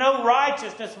 We have no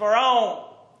righteousness of our own,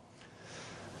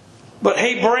 but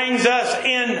He brings us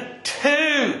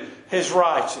into His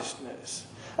righteousness.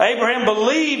 Abraham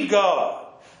believed God,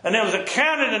 and it was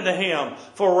accounted unto him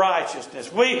for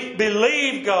righteousness. We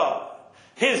believe God.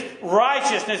 His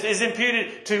righteousness is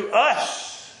imputed to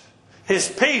us, His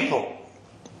people.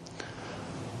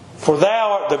 For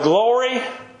thou art the glory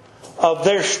of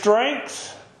their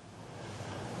strength,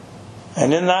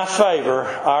 and in thy favor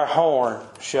our horn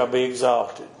shall be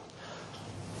exalted.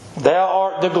 Thou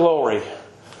art the glory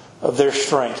of their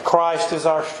strength. Christ is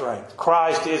our strength.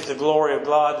 Christ is the glory of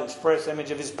God, the express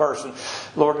image of His person.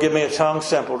 Lord, give me a tongue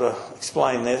simple to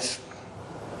explain this.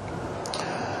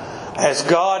 As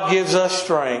God gives us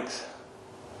strength,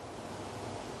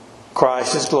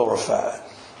 Christ is glorified.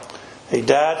 He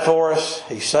died for us.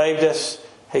 He saved us.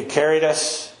 He carried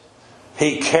us.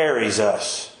 He carries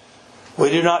us. We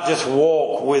do not just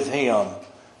walk with Him.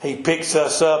 He picks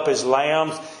us up as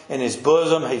lambs in His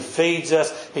bosom. He feeds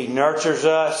us. He nurtures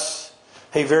us.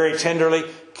 He very tenderly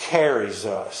carries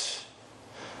us.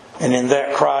 And in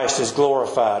that Christ is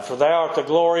glorified. For thou art the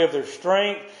glory of their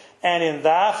strength, and in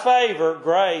thy favor,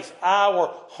 grace, our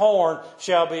horn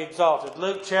shall be exalted.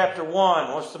 Luke chapter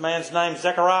 1. What's the man's name?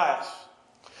 Zechariah.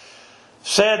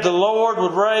 Said the Lord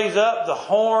would raise up the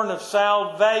horn of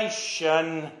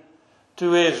salvation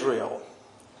to Israel.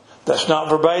 That's not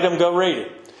verbatim. Go read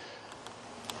it.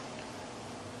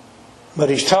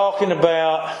 But He's talking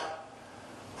about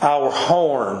our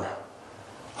horn,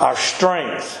 our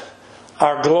strength,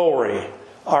 our glory,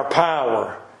 our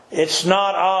power. It's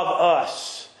not of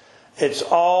us. It's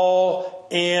all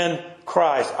in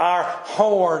Christ. Our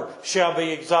horn shall be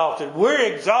exalted.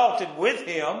 We're exalted with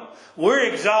Him. We're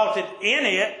exalted in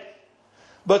it.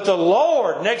 But the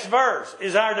Lord, next verse,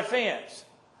 is our defense.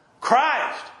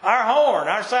 Christ, our horn,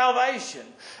 our salvation.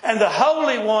 And the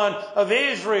Holy One of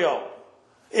Israel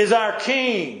is our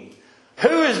King.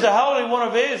 Who is the Holy One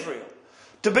of Israel?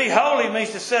 To be holy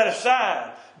means to set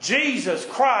aside. Jesus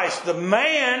Christ, the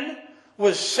man,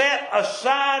 was set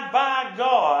aside by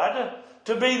God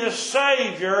to be the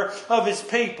Savior of His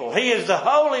people. He is the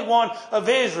Holy One of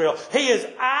Israel. He is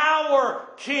our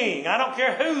King. I don't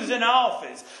care who's in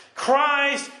office.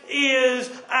 Christ is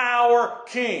our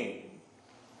King.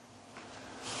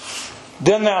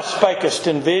 Then thou spakest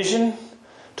in vision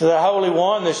to the Holy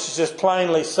One. This is just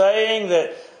plainly saying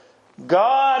that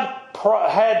God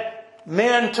had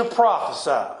men to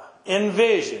prophesy in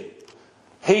vision.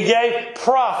 He gave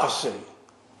prophecy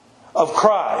of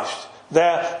Christ.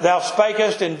 Thou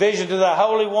spakest in vision to the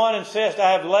Holy One and saidst,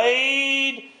 I have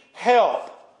laid help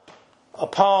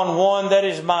upon one that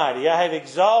is mighty. I have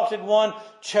exalted one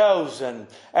chosen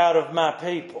out of my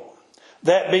people.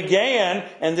 That began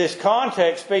in this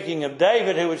context, speaking of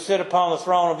David, who would sit upon the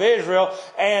throne of Israel,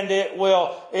 and it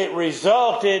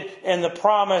resulted in the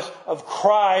promise of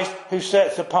Christ, who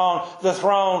sits upon the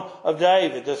throne of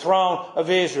David, the throne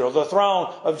of Israel, the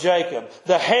throne of Jacob,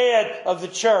 the head of the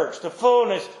church, the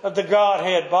fullness of the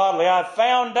Godhead bodily. I have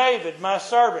found David, my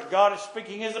servant. God is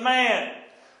speaking as a man.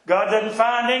 God doesn't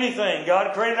find anything.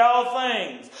 God created all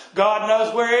things. God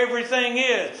knows where everything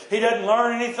is. He doesn't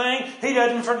learn anything. He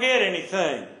doesn't forget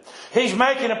anything. He's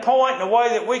making a point in a way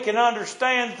that we can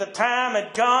understand that the time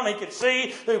had come. He could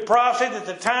see through prophecy that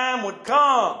the time would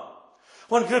come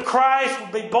when Christ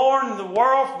would be born in the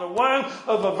world from the womb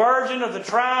of a virgin of the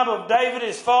tribe of David,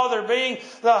 his father being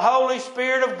the Holy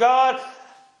Spirit of God.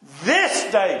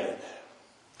 This David,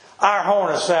 our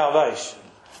horn of salvation.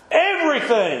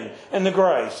 Everything in the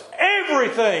grace.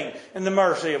 Everything in the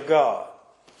mercy of God.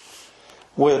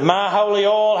 With my holy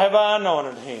oil have I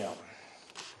anointed him.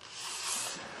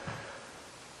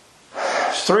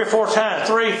 It's three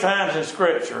times in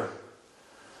Scripture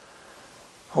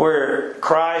where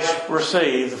Christ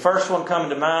received. The first one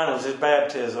coming to mind was his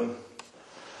baptism.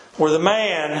 Where the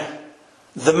man,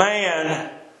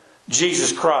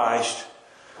 Jesus Christ,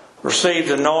 received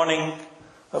anointing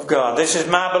of God. This is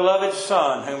my beloved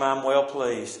Son, whom I'm well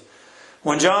pleased.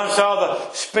 When John saw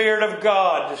the Spirit of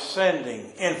God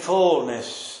descending in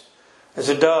fullness as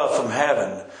a dove from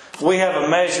heaven, we have a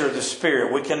measure of the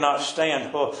Spirit. We cannot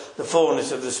stand the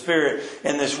fullness of the Spirit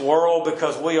in this world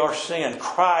because we are sin.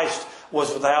 Christ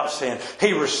was without sin.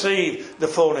 He received the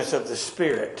fullness of the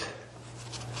Spirit.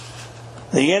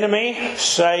 The enemy,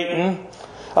 Satan.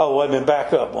 Oh, wait a minute,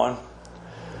 back up one.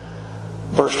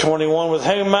 Verse 21, with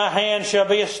whom my hand shall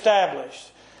be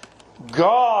established.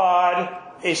 God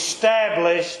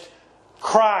established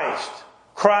Christ.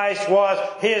 Christ was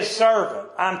his servant.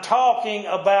 I'm talking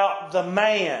about the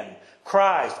man,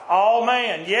 Christ. All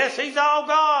man. Yes, he's all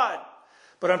God.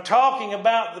 But I'm talking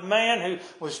about the man who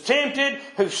was tempted,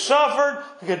 who suffered,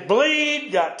 who could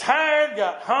bleed, got tired,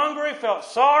 got hungry, felt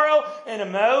sorrow and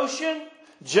emotion,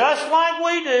 just like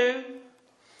we do.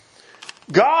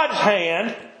 God's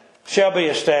hand shall be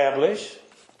established.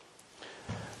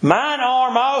 Mine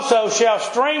arm also shall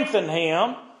strengthen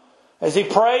him. As he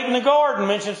prayed in the garden,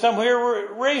 mentioned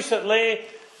somewhere recently,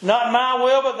 not my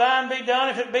will but thine be done.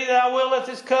 If it be thy will, let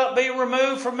this cup be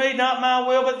removed from me. Not my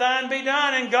will but thine be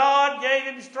done. And God gave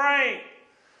him strength.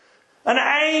 An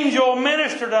angel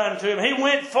ministered unto him. He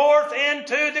went forth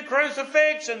into the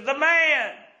crucifixion.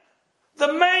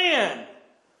 The man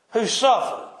who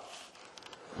suffered.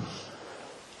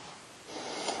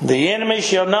 The enemy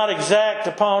shall not exact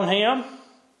upon him.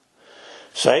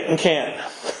 Satan can't.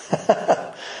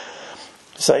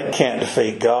 Satan can't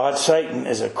defeat God. Satan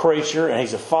is a creature, and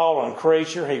he's a fallen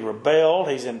creature. He rebelled.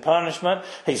 He's in punishment.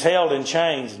 He's held in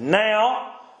chains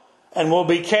now and will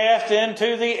be cast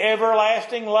into the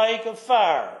everlasting lake of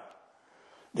fire.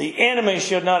 The enemy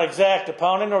should not exact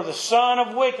upon him, nor the son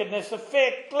of wickedness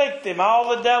afflict him.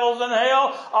 All the devils in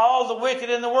hell, all the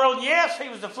wicked in the world. Yes, he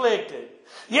was afflicted.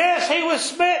 Yes, he was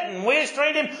smitten. We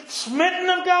esteem him smitten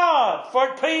of God, for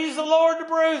it pleased the Lord to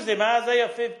bruise him. Isaiah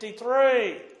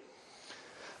 53.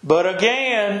 But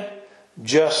again,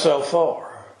 just so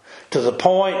far, to the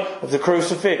point of the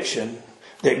crucifixion,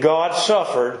 that God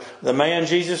suffered the man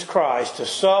Jesus Christ to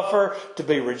suffer, to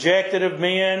be rejected of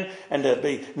men, and to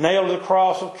be nailed to the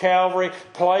cross of Calvary,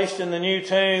 placed in the new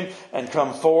tomb, and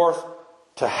come forth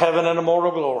to heaven and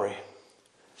immortal glory.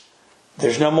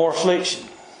 There's no more affliction.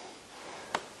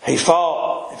 He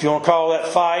fought, if you want to call that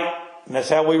fight, and that's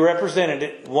how we represented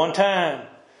it, one time.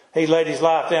 He laid his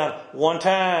life down one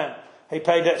time. He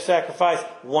paid that sacrifice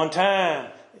one time.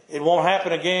 It won't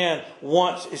happen again.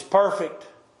 Once is perfect.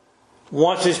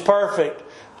 Once is perfect.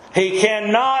 He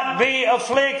cannot be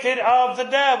afflicted of the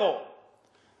devil.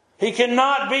 He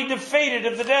cannot be defeated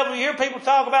of the devil. You hear people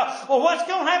talk about, well, what's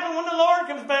going to happen when the Lord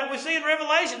comes back? We see in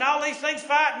Revelation all these things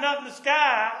fighting up in the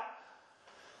sky.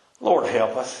 Lord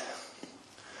help us.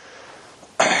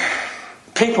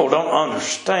 People don't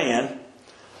understand.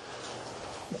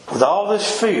 With all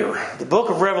this fear, the book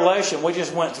of Revelation we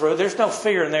just went through, there's no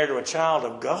fear in there to a child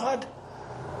of God.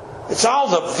 It's all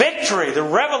the victory, the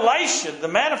revelation, the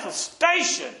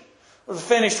manifestation of the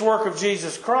finished work of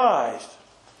Jesus Christ.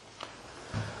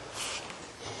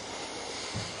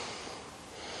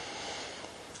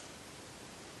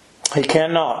 He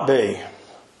cannot be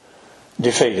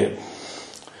defeated.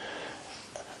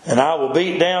 And I will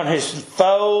beat down his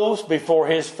foes before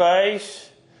his face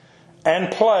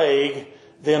and plague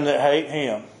them that hate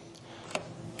him.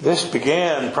 This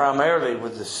began primarily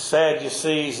with the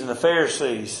Sadducees and the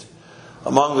Pharisees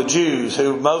among the Jews,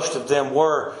 who most of them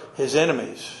were his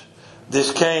enemies.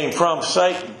 This came from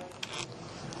Satan,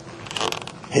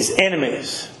 his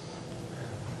enemies.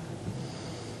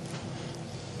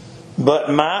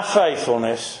 But my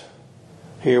faithfulness,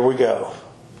 here we go.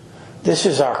 This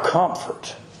is our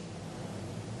comfort.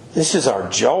 This is our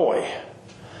joy.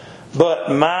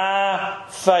 But my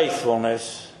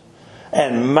faithfulness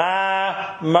and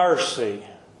my mercy.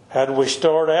 How do we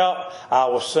start out? I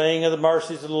will sing of the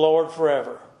mercies of the Lord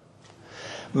forever.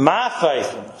 My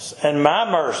faithfulness and my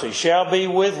mercy shall be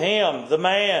with him, the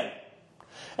man.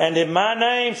 And in my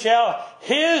name shall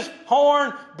his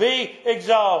horn be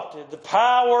exalted. The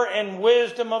power and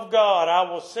wisdom of God.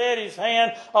 I will set his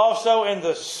hand also in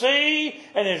the sea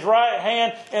and his right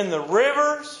hand in the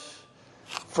rivers.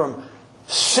 From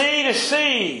sea to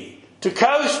sea, to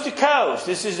coast to coast.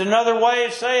 This is another way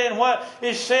of saying what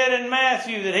is said in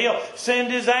Matthew, that he'll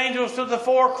send his angels to the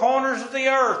four corners of the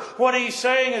earth. What he's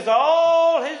saying is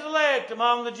all his elect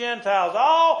among the Gentiles,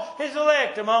 all his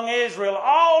elect among Israel,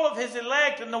 all of his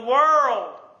elect in the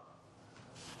world.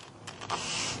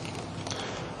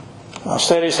 I'll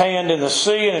set his hand in the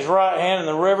sea and his right hand in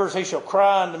the rivers. He shall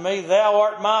cry unto me, Thou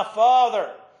art my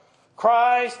Father.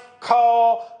 Christ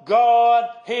called God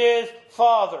his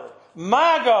Father.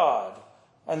 My God,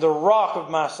 and the rock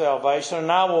of my salvation,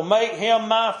 and I will make him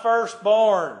my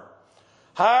firstborn.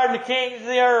 Higher than the kings of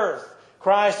the earth.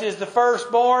 Christ is the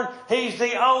firstborn. He's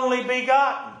the only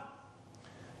begotten.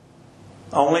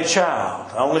 Only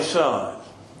child, only son.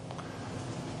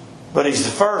 But he's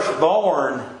the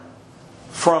firstborn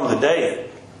from the dead.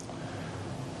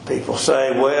 People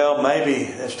say, well, maybe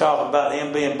it's talking about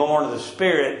him being born of the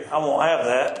Spirit. I won't have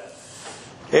that.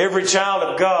 Every child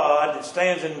of God that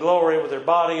stands in glory with their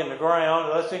body in the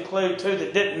ground, let's include two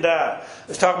that didn't die.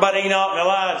 Let's talk about Enoch and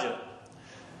Elijah.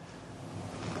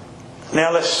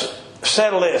 Now let's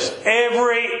settle this.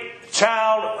 Every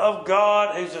child of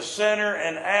God who's a sinner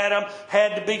and Adam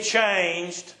had to be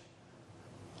changed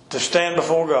to stand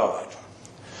before God.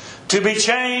 To be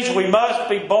changed, we must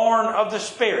be born of the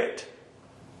Spirit.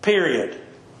 Period.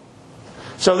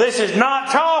 So this is not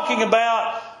talking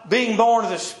about being born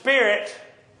of the Spirit.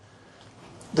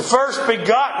 The first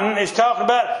begotten is talking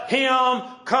about him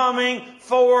coming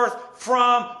forth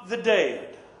from the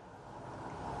dead.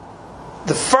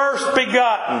 The first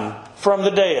begotten from the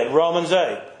dead. Romans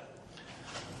 8.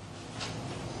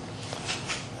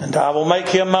 And I will make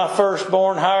him my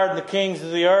firstborn, higher than the kings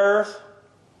of the earth.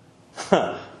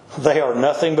 They are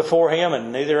nothing before him,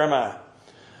 and neither am I.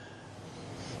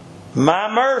 My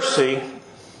mercy,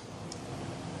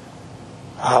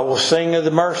 I will sing of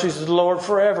the mercies of the Lord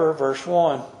forever. Verse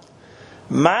 1.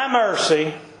 My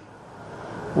mercy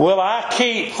will I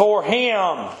keep for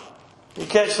him. You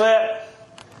catch that?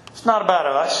 It's not about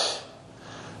us.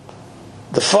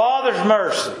 The Father's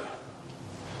mercy.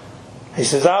 He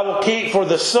says, I will keep for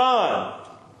the Son,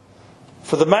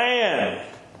 for the man,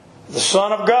 the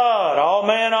Son of God, all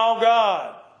man, all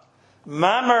God.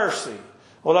 My mercy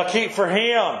will I keep for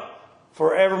him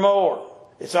forevermore.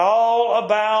 It's all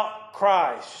about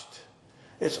Christ.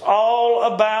 It's all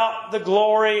about the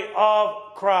glory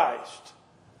of Christ.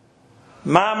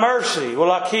 My mercy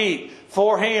will I keep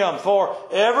for him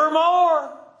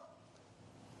forevermore.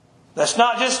 That's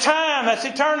not just time, that's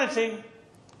eternity.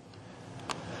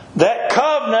 That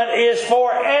covenant is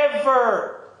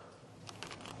forever.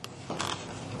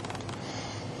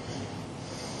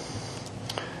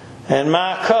 And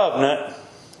my covenant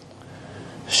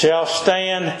shall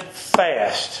stand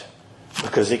fast,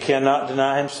 because he cannot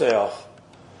deny himself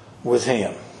with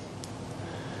him.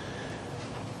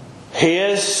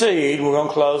 His seed, we're going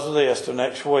to close with this till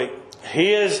next week.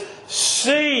 His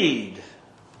seed.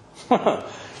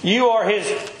 You are his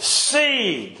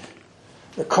seed.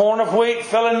 The corn of wheat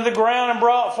fell into the ground and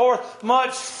brought forth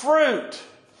much fruit.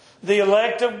 The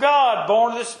elect of God,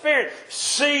 born of the Spirit,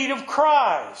 seed of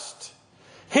Christ.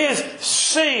 His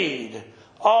seed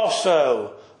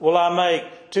also will I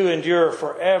make to endure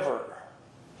forever.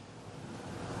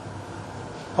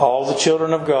 All the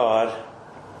children of God,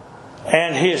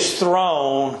 and his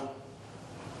throne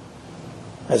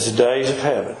as the days of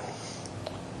heaven,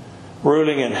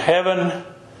 ruling in heaven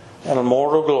and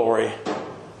immortal glory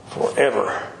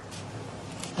forever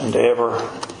and ever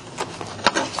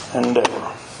and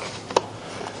ever.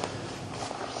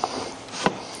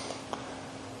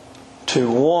 To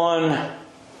one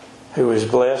who is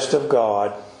blessed of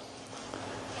God,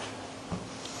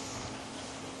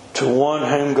 to one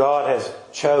whom God has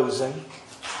chosen,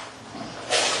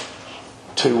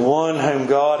 to one whom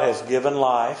God has given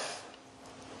life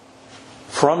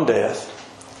from death,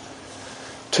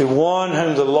 To one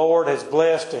whom the Lord has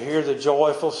blessed to hear the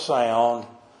joyful sound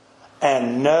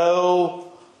and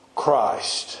know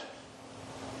Christ.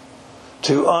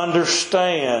 To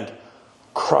understand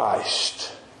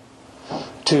Christ.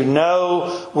 To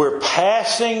know we're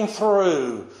passing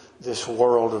through this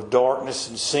world of darkness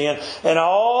and sin and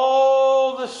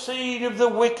all the seed of the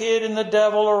wicked and the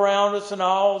devil around us and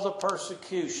all the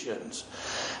persecutions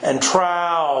and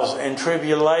trials and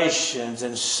tribulations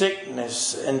and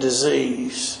sickness and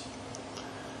disease.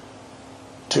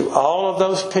 To all of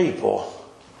those people,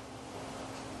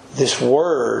 this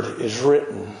word is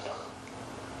written.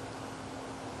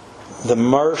 The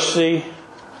mercy,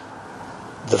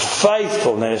 the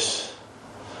faithfulness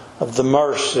of the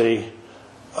mercy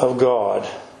of God.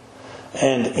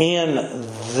 And in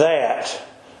that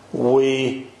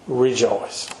we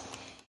rejoice.